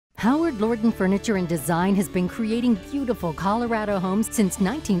Howard Lorton Furniture and Design has been creating beautiful Colorado homes since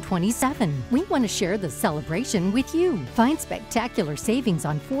 1927. We want to share the celebration with you. Find spectacular savings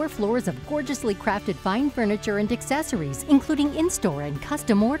on 4 floors of gorgeously crafted fine furniture and accessories, including in-store and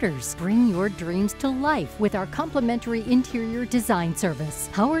custom orders. Bring your dreams to life with our complimentary interior design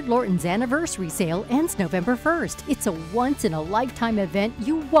service. Howard Lorton's anniversary sale ends November 1st. It's a once-in-a-lifetime event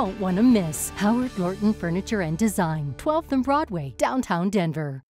you won't want to miss. Howard Lorton Furniture and Design, 12th and Broadway, downtown Denver.